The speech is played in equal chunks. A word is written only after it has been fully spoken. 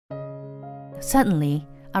Suddenly,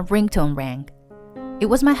 a ringtone rang. It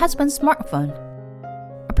was my husband's smartphone.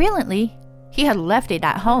 Apparently, he had left it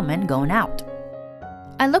at home and gone out.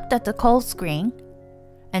 I looked at the call screen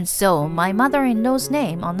and saw my mother-in-law's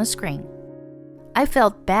name on the screen. I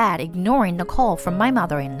felt bad ignoring the call from my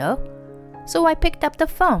mother-in-law, so I picked up the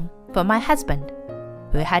phone for my husband,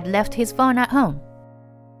 who had left his phone at home.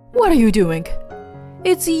 What are you doing?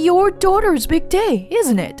 It's your daughter's big day,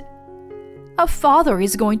 isn't it? A father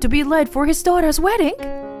is going to be late for his daughter's wedding.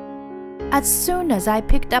 As soon as I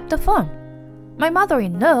picked up the phone, my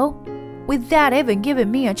mother-in-law, without even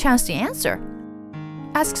giving me a chance to answer,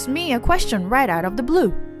 asks me a question right out of the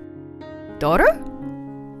blue. Daughter?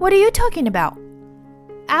 What are you talking about?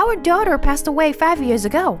 Our daughter passed away 5 years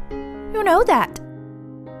ago. You know that.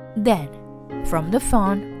 Then, from the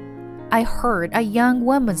phone, I heard a young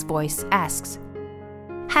woman's voice ask,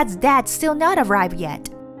 "Has Dad still not arrived yet?"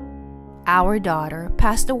 Our daughter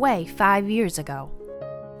passed away 5 years ago.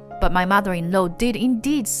 But my mother-in-law did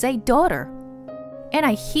indeed say daughter. And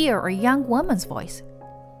I hear a young woman's voice.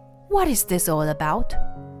 What is this all about?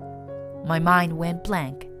 My mind went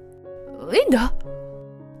blank. Linda,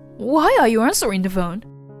 why are you answering the phone?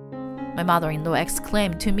 My mother-in-law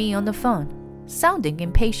exclaimed to me on the phone, sounding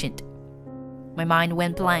impatient. My mind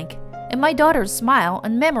went blank, and my daughter's smile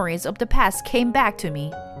and memories of the past came back to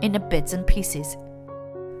me in bits and pieces.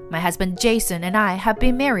 My husband Jason and I have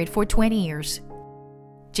been married for 20 years.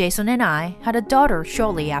 Jason and I had a daughter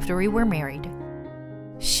shortly after we were married.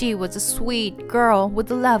 She was a sweet girl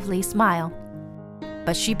with a lovely smile,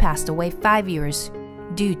 but she passed away 5 years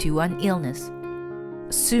due to an illness.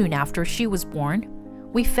 Soon after she was born,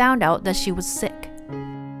 we found out that she was sick.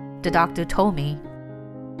 The doctor told me,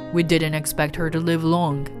 "We didn't expect her to live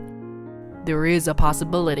long. There is a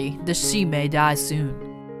possibility that she may die soon.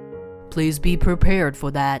 Please be prepared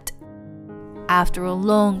for that." After a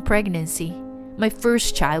long pregnancy, my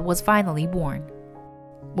first child was finally born.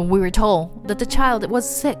 When we were told that the child was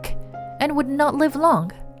sick and would not live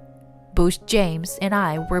long, both James and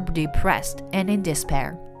I were depressed and in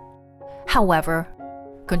despair. However,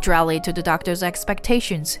 contrary to the doctor's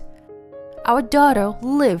expectations, our daughter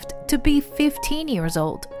lived to be 15 years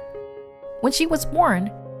old. When she was born,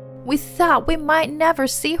 we thought we might never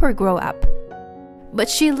see her grow up. But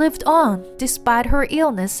she lived on despite her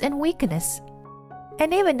illness and weakness,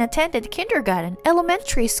 and even attended kindergarten,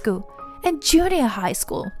 elementary school, and junior high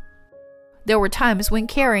school. There were times when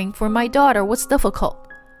caring for my daughter was difficult,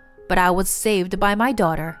 but I was saved by my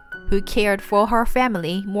daughter, who cared for her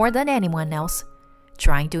family more than anyone else,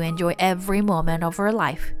 trying to enjoy every moment of her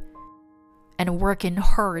life, and working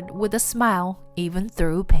hard with a smile even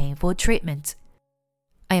through painful treatment.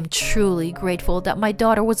 I am truly grateful that my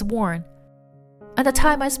daughter was born, and the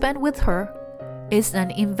time I spent with her is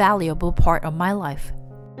an invaluable part of my life.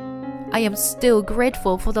 I am still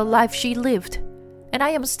grateful for the life she lived, and I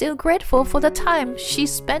am still grateful for the time she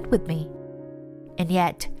spent with me. And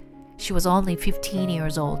yet, she was only 15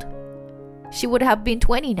 years old. She would have been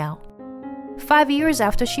 20 now, 5 years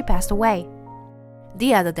after she passed away.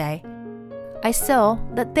 The other day, I saw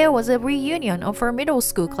that there was a reunion of her middle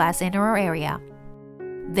school class in our area.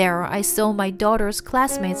 There, I saw my daughter's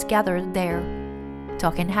classmates gathered there,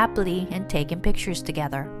 talking happily and taking pictures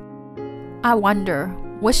together. I wonder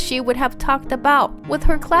what she would have talked about with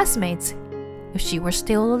her classmates if she were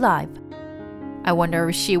still alive. I wonder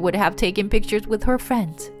if she would have taken pictures with her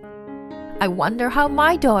friends. I wonder how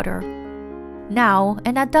my daughter, now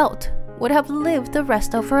an adult, would have lived the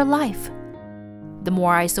rest of her life. The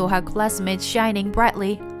more I saw her classmates shining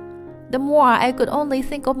brightly, the more I could only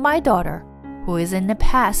think of my daughter, who is in the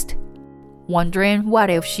past, wondering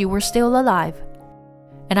what if she were still alive.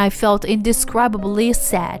 And I felt indescribably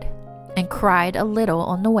sad and cried a little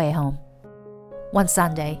on the way home. One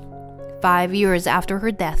Sunday, 5 years after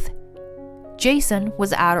her death, Jason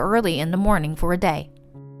was out early in the morning for a day.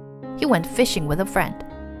 He went fishing with a friend.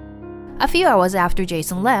 A few hours after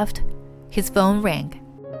Jason left, his phone rang.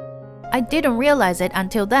 I didn't realize it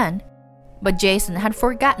until then, but Jason had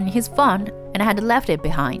forgotten his phone and had left it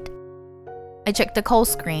behind. I checked the call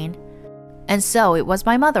screen, and so it was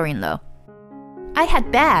my mother-in-law. I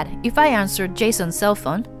had bad if I answered Jason's cell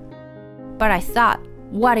phone, but I thought,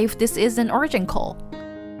 what if this is an urgent call?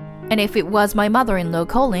 And if it was my mother-in-law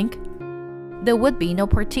calling, there would be no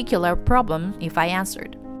particular problem if I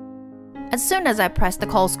answered. As soon as I pressed the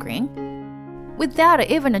call screen, without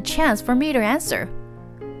even a chance for me to answer,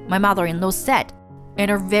 my mother-in-law said, in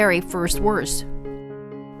her very first words,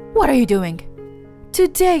 "What are you doing?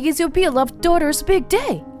 Today is your beloved daughter's big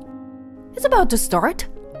day. It's about to start.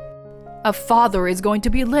 A father is going to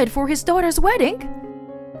be late for his daughter's wedding.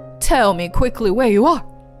 Tell me quickly where you are."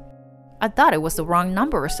 I thought it was the wrong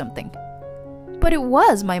number or something. But it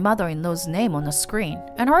was my mother-in-law's name on the screen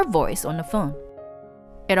and her voice on the phone.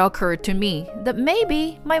 It occurred to me that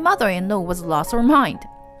maybe my mother-in-law was lost her mind.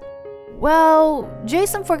 Well,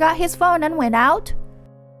 Jason forgot his phone and went out.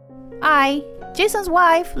 I, Jason's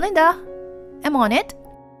wife, Linda, am on it.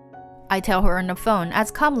 I tell her on the phone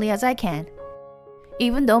as calmly as I can,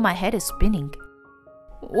 even though my head is spinning.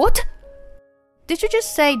 What? Did you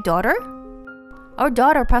just say daughter? Our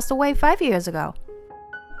daughter passed away 5 years ago.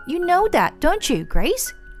 You know that, don't you,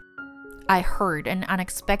 Grace? I heard an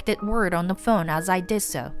unexpected word on the phone as I did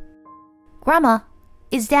so. Grandma,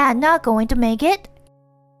 is Dad not going to make it?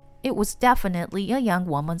 It was definitely a young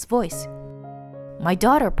woman's voice. My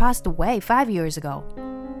daughter passed away 5 years ago.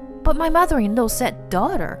 But my mother-in-law said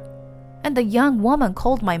daughter, and the young woman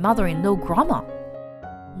called my mother-in-law Grandma.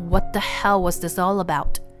 What the hell was this all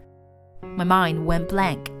about? My mind went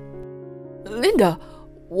blank. Linda,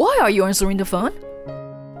 why are you answering the phone?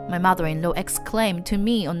 My mother-in-law exclaimed to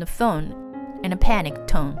me on the phone in a panicked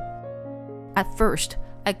tone. At first,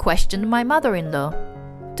 I questioned my mother-in-law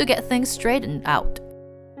to get things straightened out.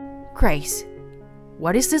 Grace,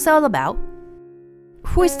 what is this all about?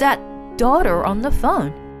 Who is that daughter on the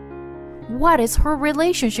phone? What is her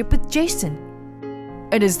relationship with Jason?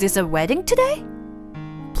 And is this a wedding today?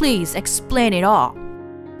 Please explain it all.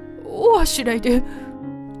 What should I do?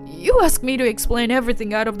 You asked me to explain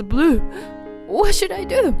everything out of the blue. What should I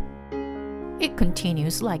do? It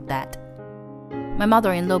continues like that. My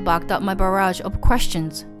mother-in-law backed up my barrage of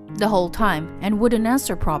questions the whole time and wouldn't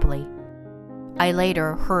answer properly. I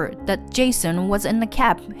later heard that Jason was in the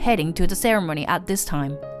cab heading to the ceremony at this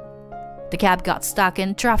time. The cab got stuck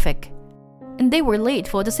in traffic, and they were late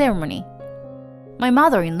for the ceremony. My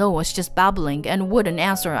mother-in-law was just babbling and wouldn't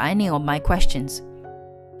answer any of my questions.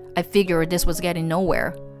 I figured this was getting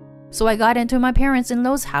nowhere, so I got into my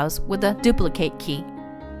parents-in-law's house with a duplicate key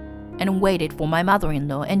and waited for my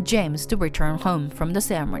mother-in-law and James to return home from the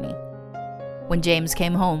ceremony. When James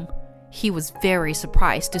came home, he was very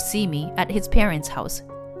surprised to see me at his parents' house.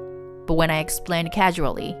 But when I explained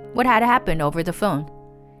casually what had happened over the phone,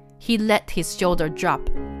 he let his shoulder drop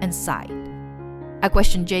and sighed. I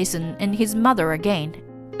questioned Jason and his mother again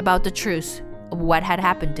about the truth of what had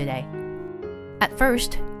happened today. At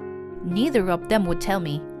first, neither of them would tell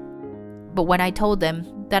me, but when I told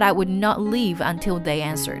them that I would not leave until they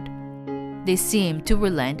answered, they seemed to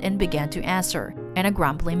relent and began to answer in a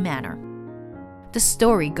grumbling manner. The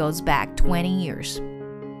story goes back 20 years.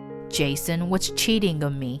 Jason was cheating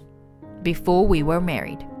on me before we were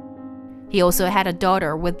married. He also had a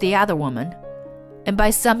daughter with the other woman, and by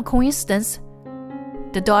some coincidence,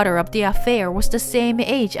 the daughter of the affair was the same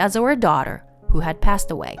age as our daughter, who had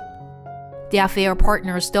passed away. The affair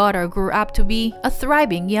partner's daughter grew up to be a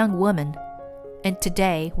thriving young woman, and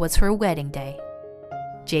today was her wedding day.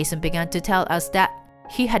 Jason began to tell us that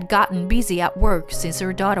he had gotten busy at work since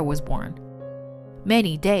her daughter was born.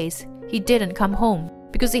 Many days, he didn't come home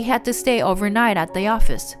because he had to stay overnight at the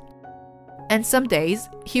office. And some days,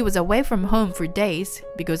 he was away from home for days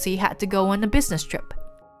because he had to go on a business trip.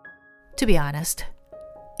 To be honest,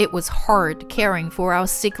 it was hard caring for our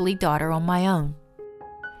sickly daughter on my own.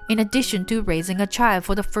 In addition to raising a child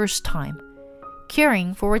for the first time,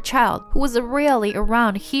 caring for a child who was rarely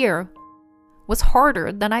around here was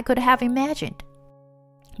harder than I could have imagined.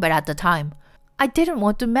 But at the time, I didn't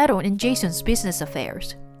want to meddle in Jason's business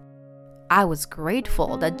affairs. I was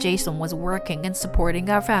grateful that Jason was working and supporting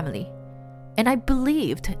our family, and I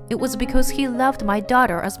believed it was because he loved my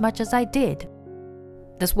daughter as much as I did.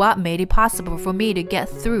 That's what made it possible for me to get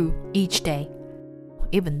through each day,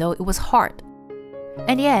 even though it was hard.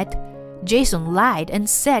 And yet, Jason lied and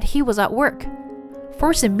said he was at work,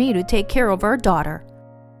 forcing me to take care of our daughter,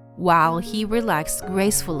 while he relaxed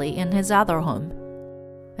gracefully in his other home.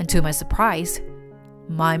 And to my surprise,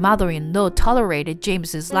 my mother-in-law tolerated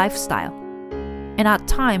James's lifestyle, and at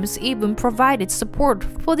times even provided support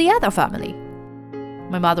for the other family.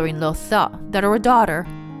 My mother-in-law thought that our daughter,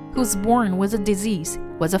 who was born with a disease,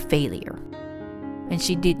 was a failure, and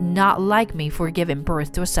she did not like me for giving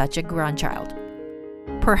birth to such a grandchild.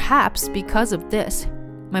 Perhaps because of this,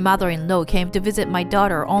 my mother-in-law came to visit my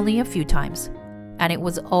daughter only a few times, and it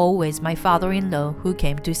was always my father-in-law who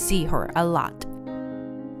came to see her a lot.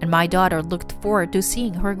 And my daughter looked forward to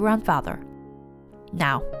seeing her grandfather.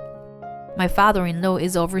 Now, my father-in-law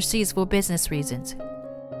is overseas for business reasons.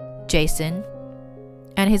 Jason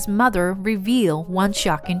and his mother reveal one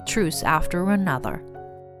shocking truth after another.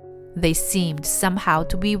 They seemed somehow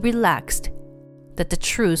to be relaxed that the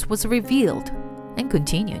truth was revealed and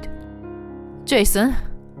continued. Jason,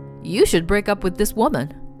 you should break up with this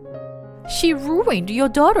woman. She ruined your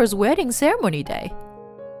daughter's wedding ceremony day.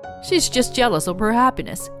 She's just jealous of her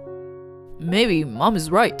happiness. Maybe Mom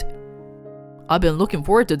is right. I've been looking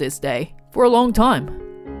forward to this day for a long time.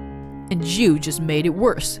 And you just made it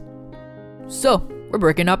worse. So, we're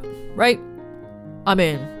breaking up, right? I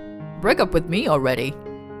mean, break up with me already.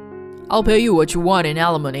 I'll pay you what you want in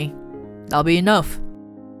alimony. That'll be enough.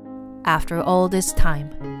 After all this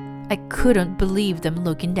time, I couldn't believe them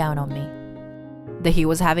looking down on me. That he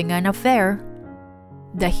was having an affair,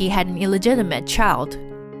 that he had an illegitimate child,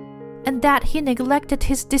 and that he neglected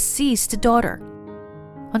his deceased daughter.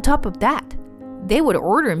 On top of that, they would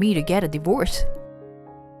order me to get a divorce.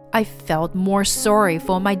 I felt more sorry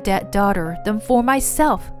for my dead daughter than for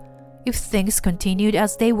myself if things continued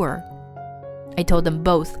as they were. I told them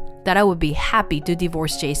both that I would be happy to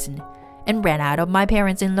divorce Jason and ran out of my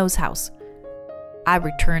parents-in-law's house. I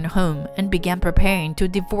returned home and began preparing to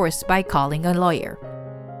divorce by calling a lawyer.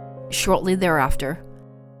 Shortly thereafter,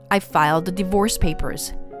 I filed the divorce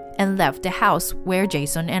papers and left the house where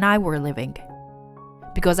Jason and I were living.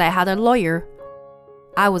 Because I had a lawyer,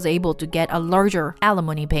 I was able to get a larger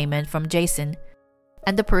alimony payment from Jason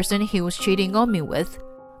and the person he was cheating on me with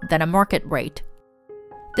than a market rate.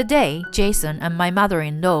 The day Jason and my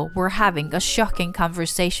mother-in-law were having a shocking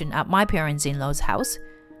conversation at my parents-in-law's house,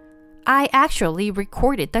 I actually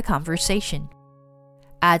recorded the conversation.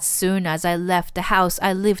 As soon as I left the house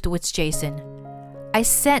I lived with Jason, I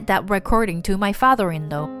sent that recording to my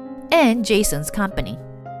father-in-law and Jason's company.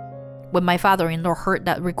 When my father-in-law heard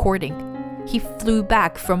that recording, he flew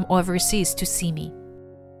back from overseas to see me.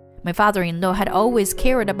 My father-in-law had always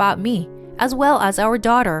cared about me as well as our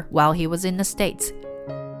daughter while he was in the States,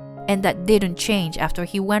 and that didn't change after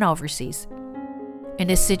he went overseas. In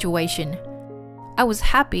this situation, I was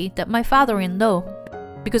happy that my father-in-law,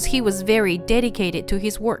 because he was very dedicated to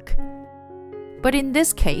his work. But in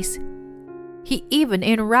this case, he even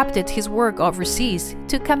interrupted his work overseas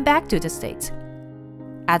to come back to the States.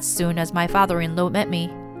 As soon as my father-in-law met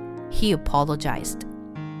me, he apologized.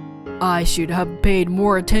 I should have paid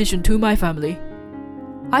more attention to my family.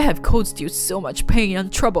 I have caused you so much pain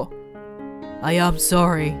and trouble. I am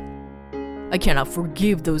sorry. I cannot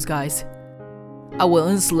forgive those guys. I will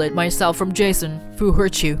insulate myself from Jason who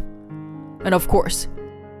hurt you. And of course,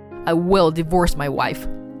 I will divorce my wife.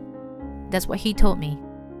 That's what he told me.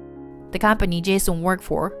 The company Jason worked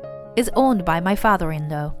for is owned by my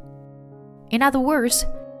father-in-law. In other words,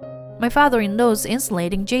 my father-in-law's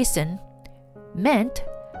insulating Jason meant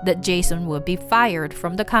that Jason would be fired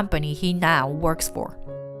from the company he now works for.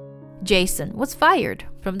 Jason was fired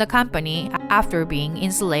from the company after being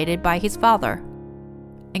insulated by his father,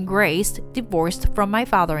 and Grace divorced from my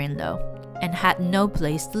father-in-law and had no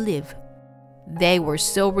place to live. They were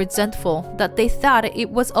so resentful that they thought it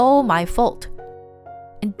was all my fault,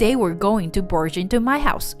 and they were going to barge into my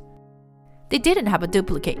house. They didn't have a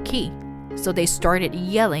duplicate key, so they started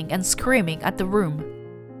yelling and screaming at the room,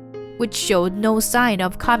 which showed no sign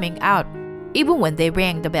of coming out even when they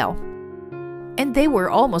rang the bell. And they were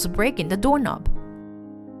almost breaking the doorknob.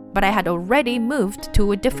 But I had already moved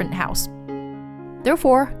to a different house.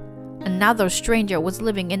 Therefore, another stranger was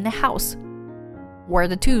living in the house, where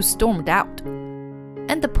the two stormed out,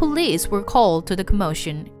 and the police were called to the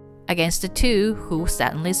commotion against the two who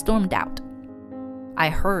suddenly stormed out. I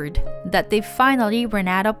heard that they finally ran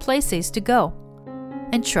out of places to go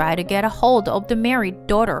and tried to get a hold of the married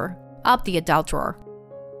daughter of the adulterer.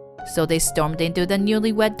 So they stormed into the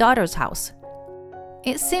newlywed daughter's house.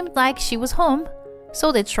 It seemed like she was home,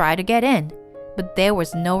 so they tried to get in, but there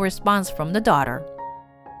was no response from the daughter.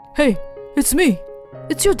 Hey, it's me.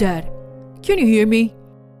 It's your dad. Can you hear me?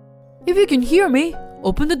 If you can hear me,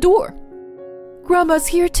 open the door. Grandma's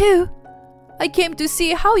here too. I came to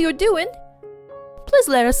see how you're doing. Please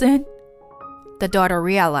let us in. The daughter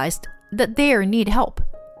realized that they need help,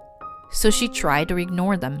 so she tried to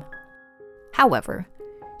ignore them. However,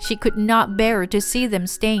 she could not bear to see them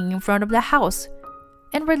staying in front of the house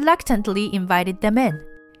and reluctantly invited them in,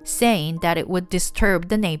 saying that it would disturb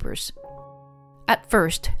the neighbors. At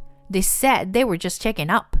first, they said they were just checking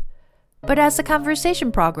up, but as the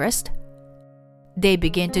conversation progressed, they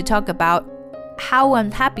began to talk about how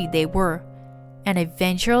unhappy they were, and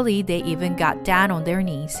eventually they even got down on their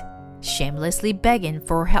knees, shamelessly begging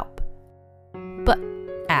for help. But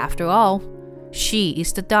after all, she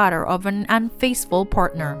is the daughter of an unfaithful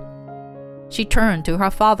partner. She turned to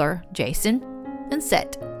her father, Jason, and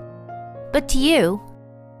said, "But to you,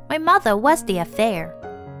 my mother was the affair,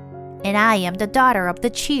 and I am the daughter of the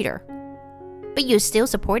cheater. But you still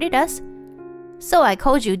supported us, so I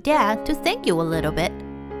called you Dad to thank you a little bit.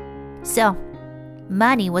 So,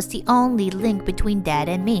 money was the only link between Dad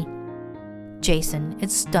and me. Jason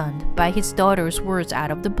is stunned by his daughter's words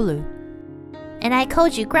out of the blue. And I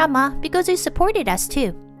called you Grandma because you supported us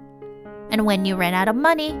too. And when you ran out of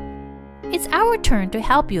money, it's our turn to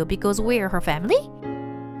help you because we're her family?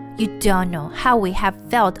 You don't know how we have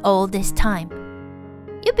felt all this time.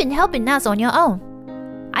 You've been helping us on your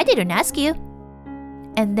own. I didn't ask you.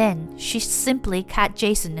 And then she simply cut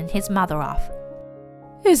Jason and his mother off.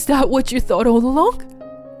 Is that what you thought all along?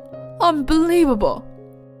 Unbelievable.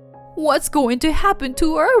 What's going to happen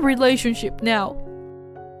to our relationship now?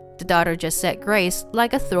 The daughter just said grace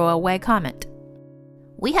like a throwaway comment.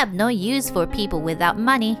 We have no use for people without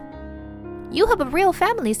money. You have a real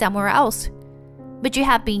family somewhere else, but you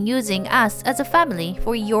have been using us as a family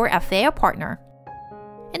for your affair partner.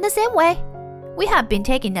 In the same way, we have been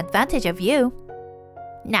taking advantage of you.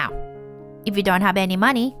 Now, if you don't have any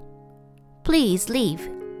money, please leave.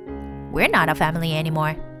 We're not a family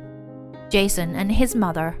anymore. Jason and his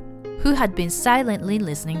mother, who had been silently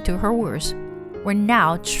listening to her words, were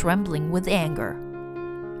now trembling with anger.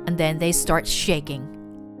 And then they start shaking.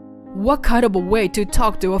 What kind of a way to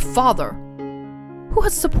talk to a father who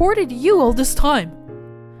has supported you all this time?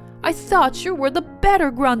 I thought you were the better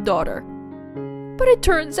granddaughter, but it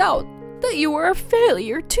turns out that you were a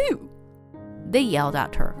failure too. They yelled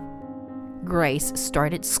at her. Grace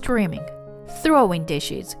started screaming, throwing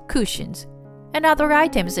dishes, cushions, and other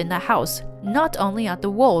items in the house, not only at the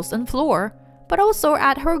walls and floor, but also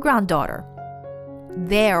at her granddaughter.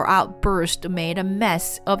 Their outburst made a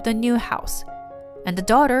mess of the new house, and the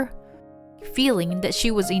daughter, feeling that she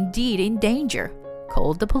was indeed in danger,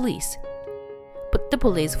 called the police. But the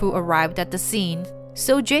police who arrived at the scene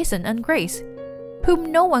saw Jason and Grace,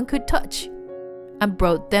 whom no one could touch, and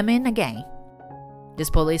brought them in again. This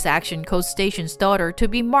police action caused Station's daughter to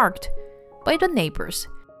be marked by the neighbors,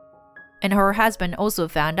 and her husband also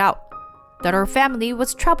found out that her family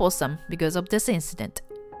was troublesome because of this incident.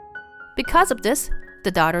 Because of this,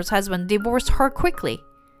 the daughter's husband divorced her quickly,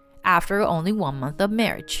 after only 1 month of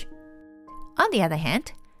marriage. On the other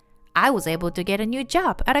hand, I was able to get a new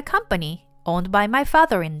job at a company owned by my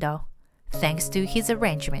father-in-law, thanks to his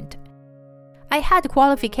arrangement. I had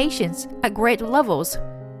qualifications at great levels,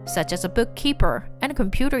 such as a bookkeeper and a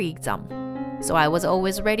computer exam, so I was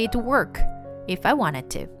always ready to work if I wanted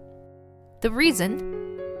to. The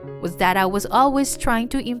reason was that I was always trying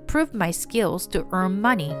to improve my skills to earn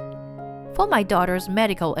money for my daughter's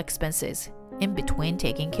medical expenses in between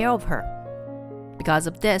taking care of her. Because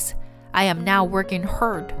of this, I am now working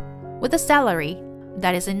hard with a salary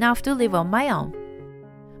that is enough to live on my own.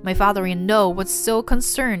 My father-in-law was so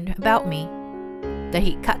concerned about me that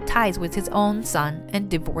he cut ties with his own son and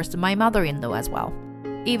divorced my mother-in-law as well,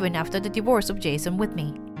 even after the divorce of Jason with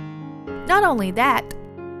me. Not only that,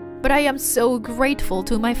 but I am so grateful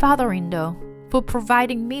to my father-in-law for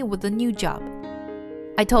providing me with a new job.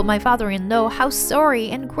 I told my father-in-law how sorry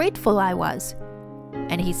and grateful I was,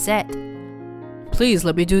 and he said, Please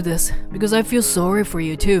let me do this because I feel sorry for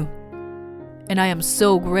you too. And I am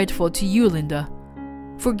so grateful to you, Linda,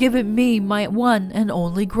 for giving me my one and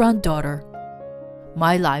only granddaughter.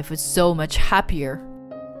 My life is so much happier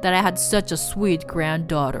that I had such a sweet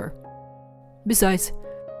granddaughter. Besides,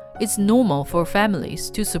 it's normal for families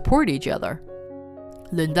to support each other.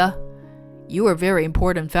 Linda, you are a very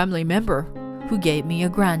important family member who gave me a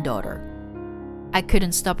granddaughter. I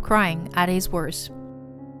couldn't stop crying at his words.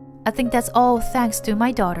 I think that's all thanks to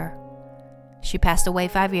my daughter. She passed away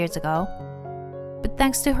 5 years ago. But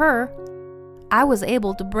thanks to her, I was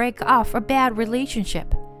able to break off a bad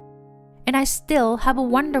relationship. And I still have a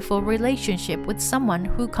wonderful relationship with someone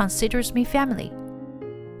who considers me family.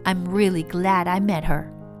 I'm really glad I met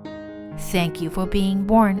her. Thank you for being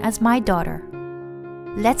born as my daughter.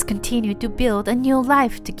 Let's continue to build a new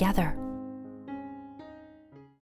life together.